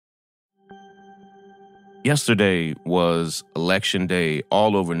Yesterday was election day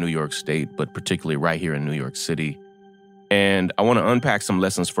all over New York State, but particularly right here in New York City. And I want to unpack some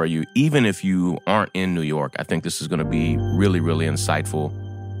lessons for you, even if you aren't in New York. I think this is going to be really, really insightful.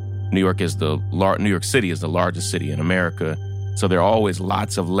 New York City is the largest city in America, so there are always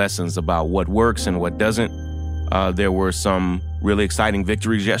lots of lessons about what works and what doesn't. There were some really exciting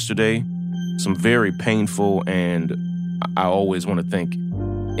victories yesterday, some very painful, and I always want to think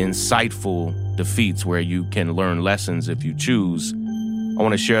insightful defeats where you can learn lessons if you choose. I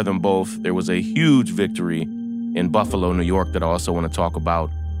want to share them both. There was a huge victory in Buffalo, New York that I also want to talk about.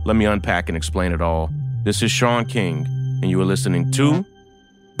 Let me unpack and explain it all. This is Sean King, and you are listening to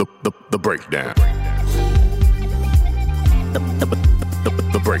The Breakdown.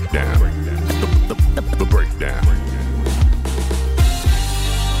 The Breakdown. The Breakdown.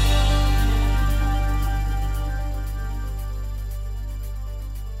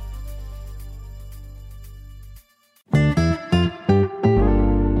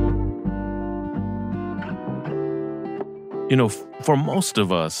 You know, for most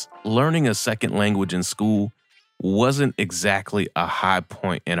of us, learning a second language in school wasn't exactly a high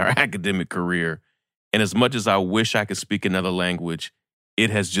point in our academic career. And as much as I wish I could speak another language, it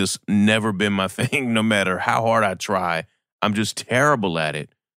has just never been my thing, no matter how hard I try. I'm just terrible at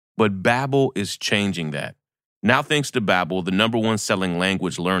it. But Babbel is changing that. Now, thanks to Babbel, the #1 selling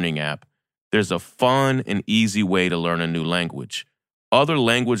language learning app, there's a fun and easy way to learn a new language. Other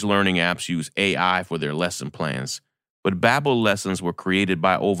language learning apps use AI for their lesson plans, but Babbel lessons were created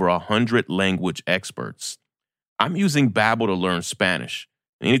by over 100 language experts. I'm using Babbel to learn Spanish.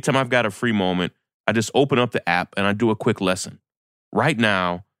 Anytime I've got a free moment, I just open up the app and I do a quick lesson. Right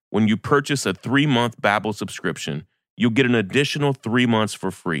now, when you purchase a 3-month Babbel subscription, you'll get an additional 3 months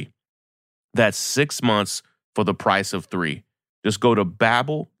for free. That's 6 months for the price of 3. Just go to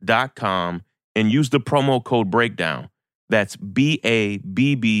Babbel.com and use the promo code BREAKDOWN. That's BABBEL.com.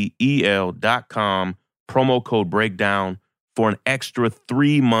 Promo code BREAKDOWN for an extra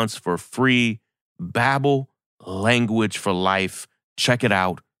 3 months for free. Babbel, language for life. Check it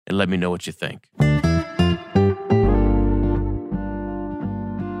out and let me know what you think.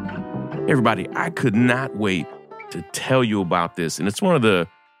 Hey everybody, I could not wait to tell you about this. And it's one of the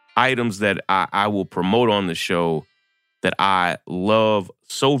items that I will promote on the show that I love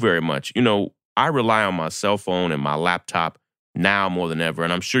so very much. You know, I rely on my cell phone and my laptop now more than ever,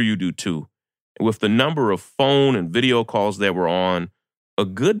 and I'm sure you do too. With the number of phone and video calls that we're on, a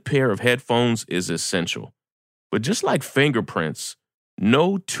good pair of headphones is essential. But just like fingerprints,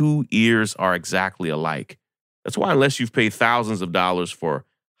 no two ears are exactly alike. That's why unless you've paid thousands of dollars for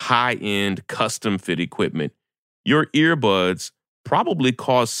high-end custom-fit equipment, your earbuds probably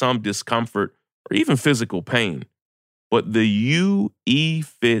cause some discomfort or even physical pain. But the UE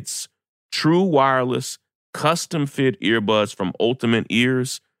Fits True Wireless Custom-Fit Earbuds from Ultimate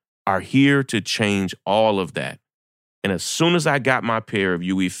Ears are here to change all of that. And as soon as I got my pair of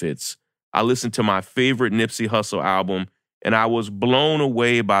UE Fits, I listened to my favorite Nipsey Hussle album, and I was blown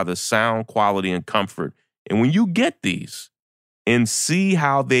away by the sound quality and comfort. And when you get these and see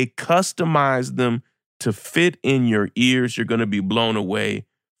how they customize them to fit in your ears, you're going to be blown away.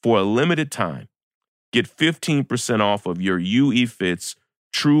 For a limited time, get 15% off of your UE Fits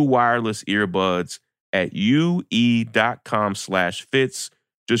True Wireless Earbuds at ue.com/fits.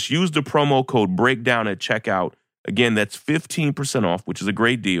 Just use the promo code BREAKDOWN at checkout. Again, that's 15% off, which is a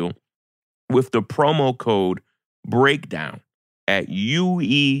great deal, with the promo code BREAKDOWN at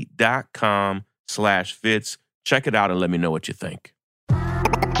ue.com/fits. Check it out and let me know what you think.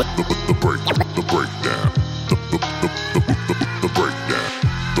 The Breakdown. The Breakdown.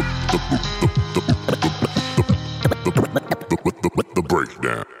 The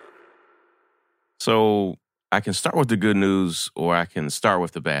Breakdown. So I can start with the good news or I can start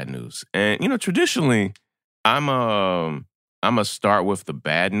with the bad news. And, you know, traditionally, I'm a start with the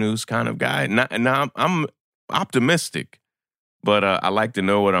bad news kind of guy. Now I'm optimistic, but I like to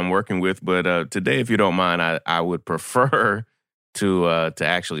know what I'm working with. But today, if you don't mind, I would prefer to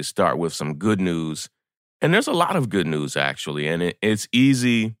actually start with some good news. And there's a lot of good news, actually. And it's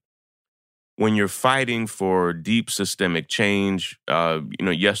easy when you're fighting for deep systemic change.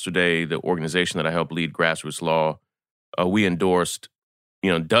 Yesterday, the organization that I help lead, Grassroots Law, we endorsed,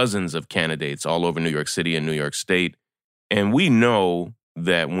 dozens of candidates all over New York City and New York State. And we know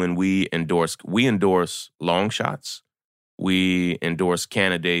that when we endorse long shots. We endorse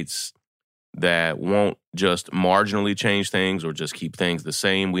candidates that won't just marginally change things or just keep things the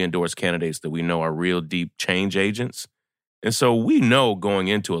same. We endorse candidates that we know are real deep change agents. And so we know going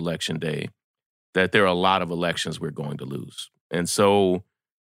into Election Day that there are a lot of elections we're going to lose. And so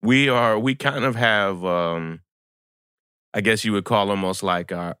we kind of have, I guess you would call almost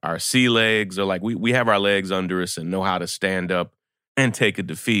like our sea legs, or like we have our legs under us and know how to stand up and take a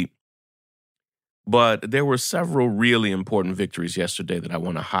defeat. But there were several really important victories yesterday that I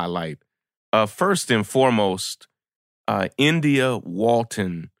want to highlight. First and foremost, India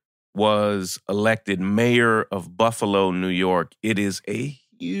Walton was elected mayor of Buffalo, New York. It is a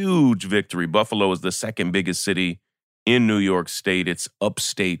huge victory. Buffalo is the second biggest city in New York State. It's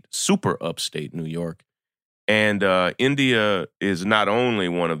upstate, super upstate New York. And India is not only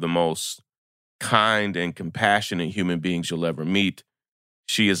one of the most kind and compassionate human beings you'll ever meet.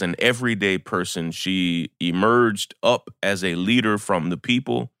 She is an everyday person. She emerged up as a leader from the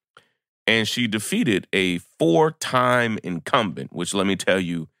people, and she defeated a 4-time incumbent, which, let me tell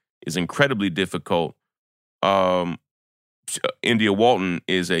you, is incredibly difficult. Um, India Walton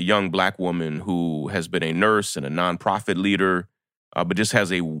is a young Black woman who has been a nurse and a nonprofit leader, but just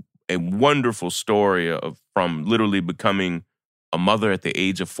has a wonderful story from literally becoming a mother at the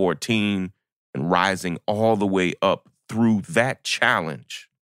age of 14 and rising all the way up through that challenge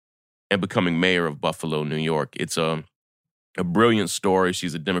and becoming mayor of Buffalo, New York. It's a brilliant story.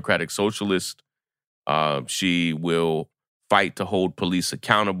 She's a democratic socialist. She will fight to hold police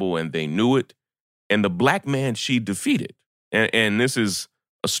accountable, and they knew it. And the Black man she defeated, and this is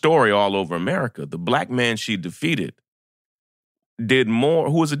a story all over America, the Black man she defeated did more,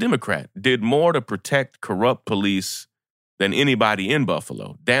 who was a Democrat, did more to protect corrupt police than anybody in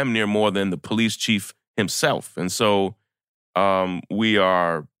Buffalo, damn near more than the police chief himself. And so we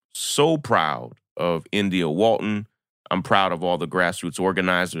are so proud of India Walton. I'm proud of all the grassroots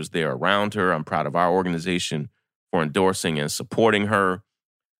organizers there around her. I'm proud of our organization for endorsing and supporting her.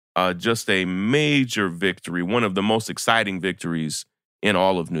 Just a major victory, one of the most exciting victories in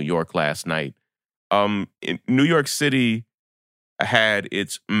all of New York last night. New York City had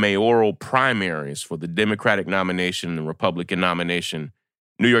its mayoral primaries for the Democratic nomination and the Republican nomination.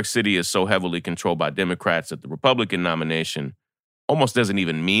 New York City is so heavily controlled by Democrats that the Republican nomination almost doesn't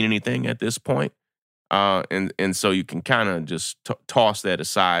even mean anything at this point. And so you can kind of just toss that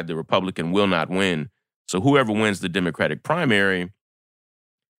aside. The Republican will not win. So whoever wins the Democratic primary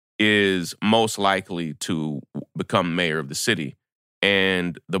is most likely to become mayor of the city.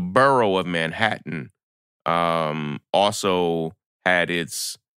 And the borough of Manhattan also had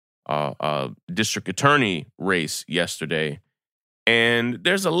its district attorney race yesterday. And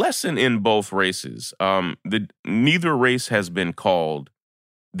there's a lesson in both races. Neither race has been called.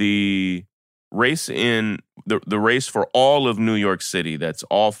 The race in the race for all of New York City, that's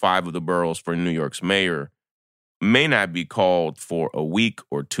all 5 of the boroughs for New York's mayor, may not be called for a week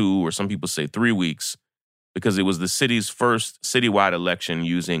or 2, or some people say 3 weeks, because it was the city's first citywide election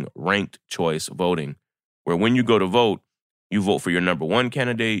using ranked choice voting, where when you go to vote, you vote for your number 1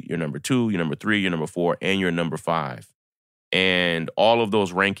 candidate, your number 2, your number 3, your number 4, and your number 5. And all of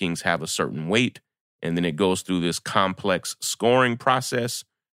those rankings have a certain weight, and then it goes through this complex scoring process.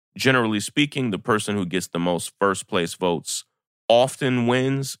 Generally speaking, the person who gets the most first place votes often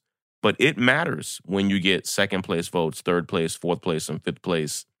wins, but it matters when you get second place votes, third place, fourth place, and fifth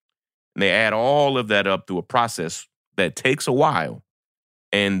place. And they add all of that up through a process that takes a while,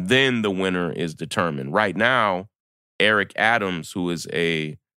 and then the winner is determined. Right now, Eric Adams, who is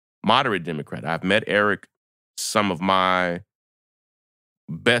a moderate Democrat, I've met Eric. Some of my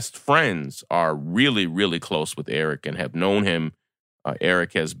best friends are really, really close with Eric and have known him.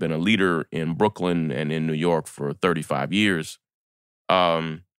 Eric has been a leader in Brooklyn and in New York for 35 years.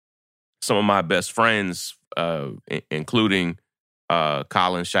 Some of my best friends, including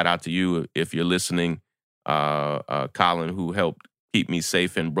Colin, shout out to you if you're listening, Colin, who helped keep me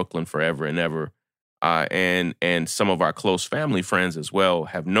safe in Brooklyn forever and ever, and some of our close family friends as well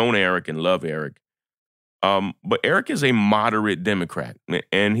have known Eric and love Eric. But Eric is a moderate Democrat,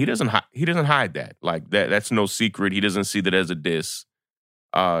 and he doesn't hide that. Like that's no secret. He doesn't see that as a diss.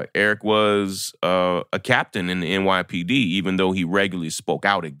 Eric was a captain in the NYPD, even though he regularly spoke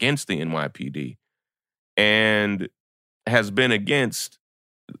out against the NYPD, and has been against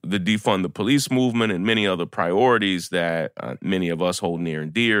the defund the police movement and many other priorities that many of us hold near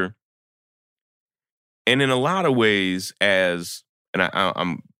and dear. And in a lot of ways,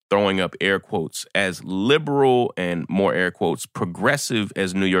 I'm throwing up air quotes, as liberal and more air quotes, progressive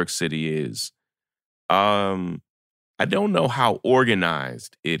as New York City is, I don't know how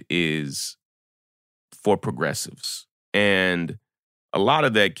organized it is for progressives. And a lot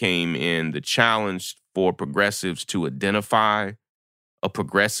of that came in the challenge for progressives to identify a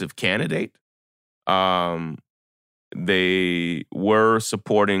progressive candidate. They were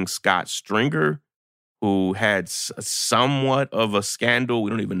supporting Scott Stringer, who had somewhat of a scandal. We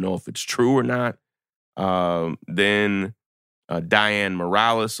don't even know if it's true or not. Then Diane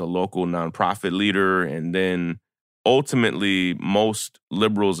Morales, a local nonprofit leader, and then ultimately most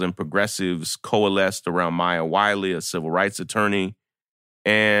liberals and progressives coalesced around Maya Wiley, a civil rights attorney.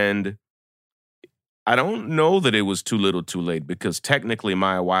 And I don't know that it was too little too late, because technically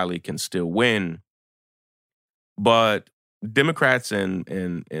Maya Wiley can still win, but Democrats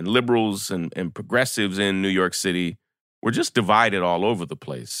and liberals and progressives in New York City were just divided all over the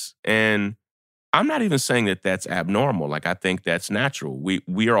place. And I'm not even saying that that's abnormal. Like, I think that's natural.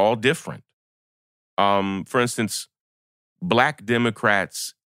 We are all different. For instance, Black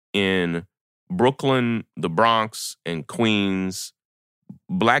Democrats in Brooklyn, the Bronx, and Queens,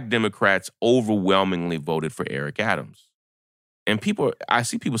 Black Democrats overwhelmingly voted for Eric Adams. And I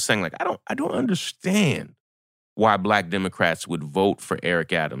see people saying, like, I don't understand why Black Democrats would vote for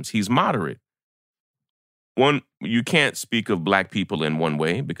Eric Adams. He's moderate. One, you can't speak of Black people in one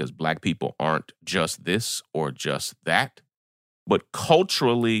way, because Black people aren't just this or just that. But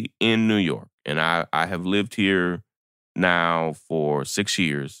culturally in New York, and I have lived here now for 6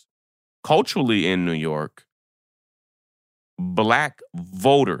 years, culturally in New York, Black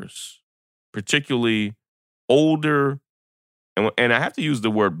voters, particularly older, and I have to use the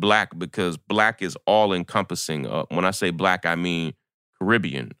word Black because Black is all-encompassing. When I say Black, I mean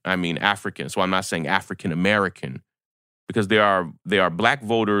Caribbean, I mean African. So I'm not saying African American, because there are Black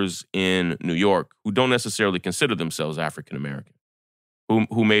voters in New York who don't necessarily consider themselves African American,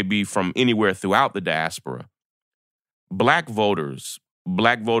 who may be from anywhere throughout the diaspora. Black voters,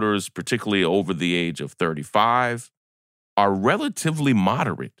 particularly over the age of 35, are relatively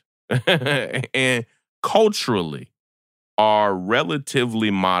moderate and culturally are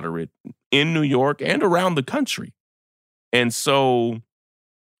relatively moderate in New York and around the country. And so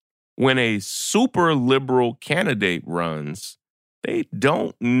when a super liberal candidate runs, they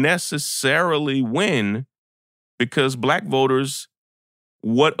don't necessarily win, because Black voters,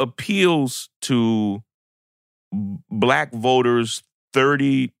 what appeals to Black voters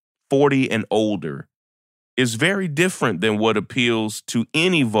 30, 40, and older is very different than what appeals to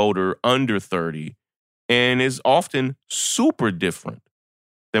any voter under 30, and is often super different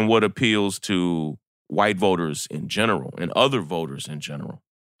than what appeals to white voters in general and other voters in general.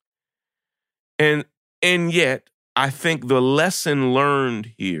 And yet, I think the lesson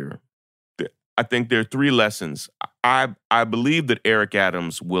learned here, I think there are 3 lessons. I believe that Eric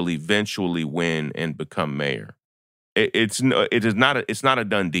Adams will eventually win and become mayor. It's not a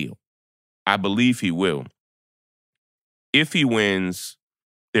done deal. I believe he will. If he wins,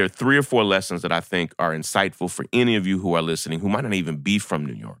 there are 3 or 4 lessons that I think are insightful for any of you who are listening who might not even be from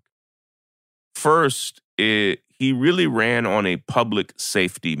New York. First, he really ran on a public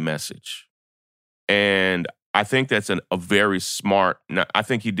safety message. And I think that's a very smart, I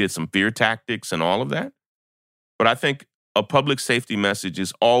think he did some fear tactics and all of that. But I think a public safety message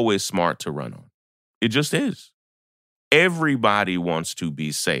is always smart to run on. It just is. Everybody wants to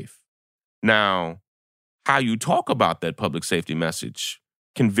be safe. Now, how you talk about that public safety message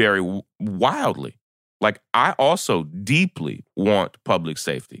can vary wildly. Like, I also deeply want public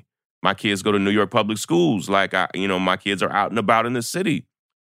safety. My kids go to New York public schools. Like, my kids are out and about in the city.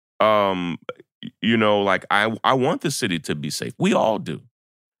 Like, I want the city to be safe. We all do.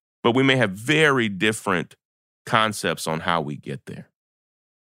 But we may have very different concepts on how we get there.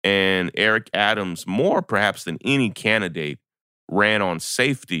 And Eric Adams, more perhaps than any candidate, ran on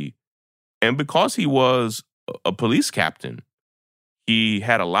safety. And because he was a police captain, he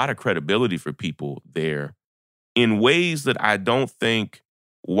had a lot of credibility for people there in ways that I don't think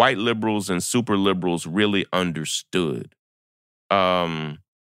white liberals and super liberals really understood. And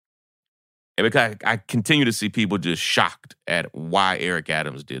because I continue to see people just shocked at why Eric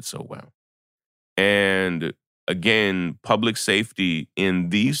Adams did so well. And again, public safety in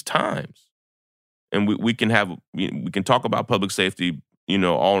these times, and we can talk about public safety,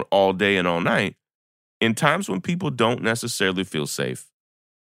 all day and all night. In times when people don't necessarily feel safe,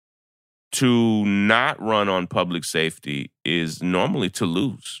 to not run on public safety is normally to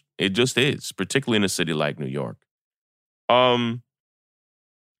lose. It just is, particularly in a city like New York.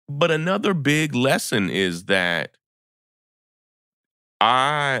 But another big lesson is that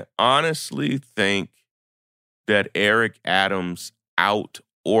I honestly think that Eric Adams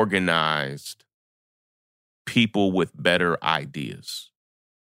out-organized people with better ideas.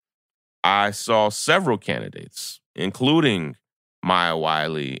 I saw several candidates, including Maya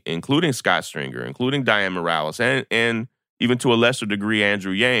Wiley, including Scott Stringer, including Diane Morales, and even to a lesser degree,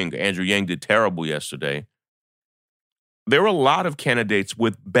 Andrew Yang. Andrew Yang did terrible yesterday. There were a lot of candidates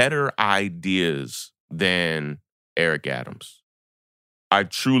with better ideas than Eric Adams. I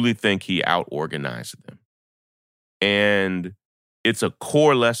truly think he out-organized them. And it's a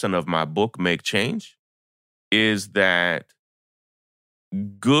core lesson of my book, Make Change, is that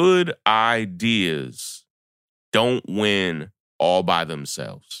good ideas don't win all by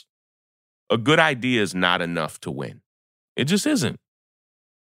themselves. A good idea is not enough to win. It just isn't.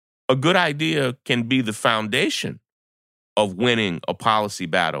 A good idea can be the foundation of winning a policy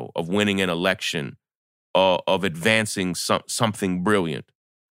battle, of winning an election, of advancing something brilliant.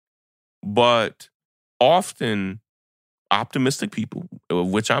 But often, optimistic people, of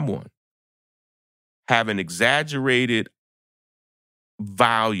which I'm one, have an exaggerated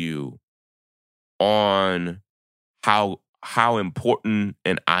value on how important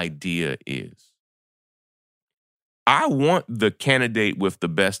an idea is. I want the candidate with the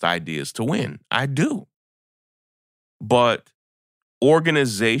best ideas to win. I do. But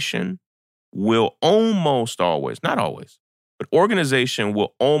organization will almost always, not always, but organization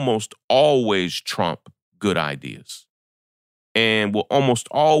will almost always trump good ideas and will almost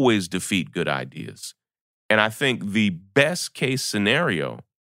always defeat good ideas. And I think the best case scenario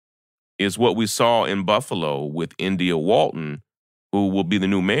is what we saw in Buffalo with India Walton, who will be the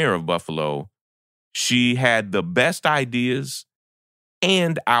new mayor of Buffalo. She had the best ideas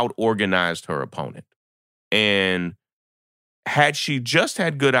and out-organized her opponent. And had she just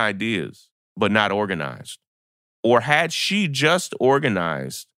had good ideas but not organized, or had she just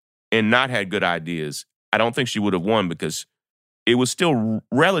organized and not had good ideas, I don't think she would have won because it was still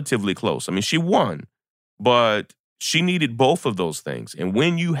relatively close. I mean, she won, but she needed both of those things. And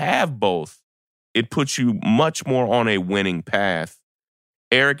when you have both, it puts you much more on a winning path.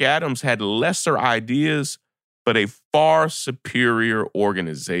 Eric Adams had lesser ideas, but a far superior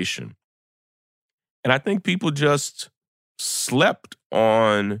organization. And I think people just slept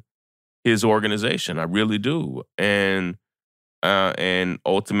on his organization. I really do. And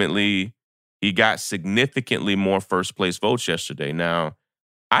ultimately, he got significantly more first place votes yesterday. Now,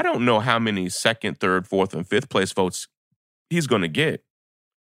 I don't know how many second, third, fourth, and fifth place votes he's going to get.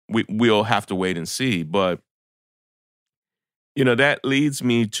 We'll have to wait and see. But, you know, that leads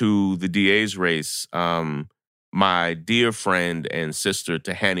me to the DA's race. My dear friend and sister,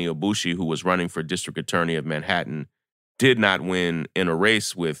 Tahani Obushi, who was running for district attorney of Manhattan, did not win in a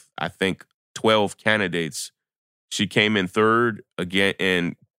race with, I think, 12 candidates. She came in third again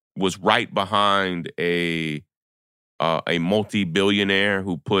and was right behind a multi-billionaire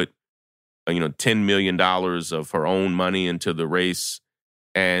who put, $10 million of her own money into the race.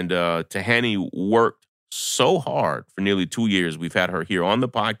 And Tahani worked so hard for nearly 2 years. We've had her here on the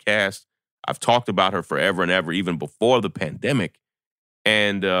podcast. I've talked about her forever and ever, even before the pandemic.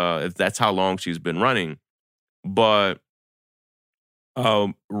 And that's how long she's been running. But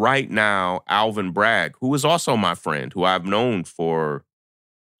right now, Alvin Bragg, who is also my friend, who I've known for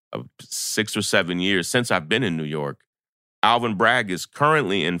 6 or 7 years since I've been in New York, Alvin Bragg is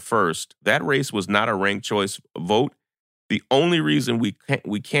currently in first. That race was not a ranked choice vote. The only reason we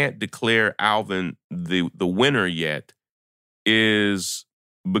can't declare Alvin the winner yet is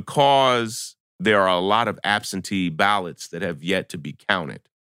because there are a lot of absentee ballots that have yet to be counted.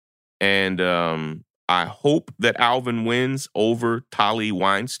 And I hope that Alvin wins over Tali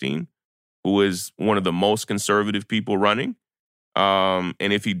Weinstein, who is one of the most conservative people running. And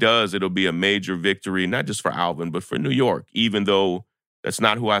if he does, it'll be a major victory, not just for Alvin, but for New York, even though that's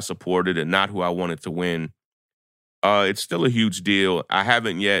not who I supported and not who I wanted to win. It's still a huge deal. I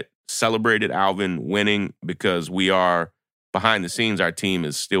haven't yet celebrated Alvin winning because we are, behind the scenes, our team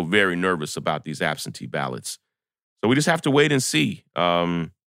is still very nervous about these absentee ballots. So we just have to wait and see.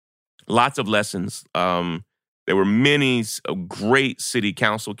 Lots of lessons. There were many great city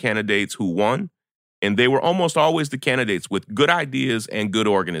council candidates who won, and they were almost always the candidates with good ideas and good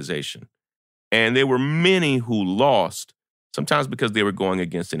organization. And there were many who lost, sometimes because they were going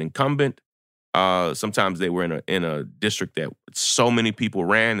against an incumbent. Sometimes they were in a district that so many people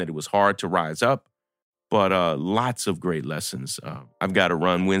ran that it was hard to rise up. But lots of great lessons. I've got to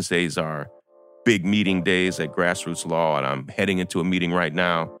run. Wednesdays are big meeting days at Grassroots Law, and I'm heading into a meeting right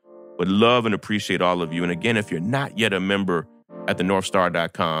now. But love and appreciate all of you. And again, if you're not yet a member at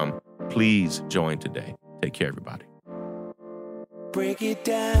thenorthstar.com, please join today. Take care, everybody. Break it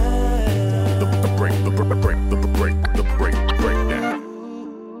down. The breakdown.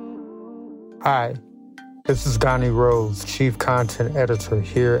 Hi, this is Gani Rose, Chief Content Editor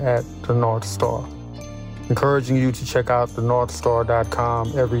here at The North Star. Encouraging you to check out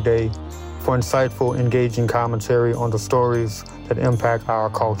thenorthstar.com every day for insightful, engaging commentary on the stories that impact our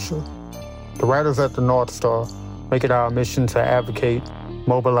culture. The writers at The North Star make it our mission to advocate,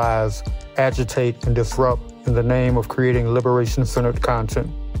 mobilize, agitate, and disrupt in the name of creating liberation-centered content.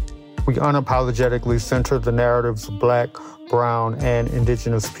 We unapologetically center the narratives of Black, Brown, and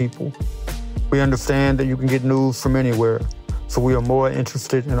Indigenous people. We understand that you can get news from anywhere, so we are more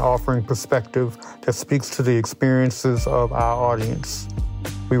interested in offering perspective that speaks to the experiences of our audience.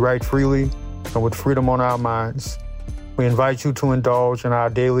 We write freely and with freedom on our minds. We invite you to indulge in our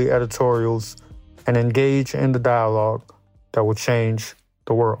daily editorials and engage in the dialogue that will change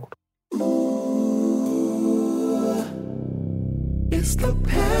the world. It's the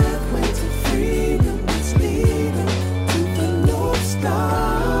pathway to freedom.